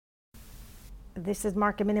This is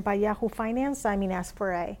Market Minute by Yahoo Finance. I'm Ines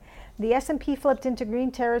Ferre. The S&P flipped into green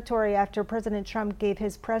territory after President Trump gave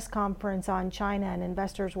his press conference on China, and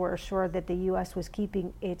investors were assured that the U.S. was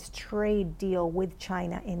keeping its trade deal with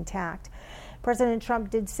China intact. President Trump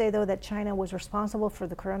did say, though, that China was responsible for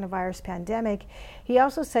the coronavirus pandemic. He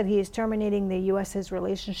also said he is terminating the U.S.'s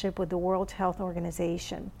relationship with the World Health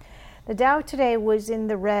Organization. The Dow today was in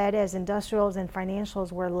the red as industrials and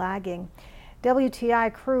financials were lagging.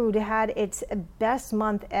 WTI crude had its best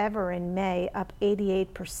month ever in May, up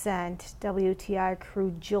 88%. WTI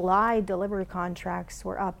crude July delivery contracts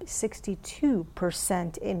were up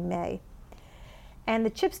 62% in May. And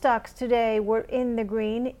the chip stocks today were in the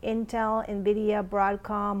green. Intel, Nvidia,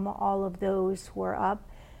 Broadcom, all of those were up.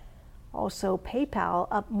 Also, PayPal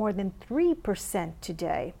up more than 3%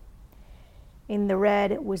 today. In the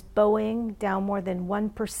red was Boeing, down more than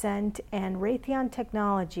 1%, and Raytheon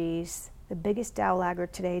Technologies, the biggest Dow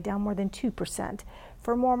laggard today, down more than 2%.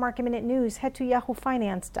 For more Market Minute news, head to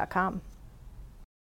yahoofinance.com.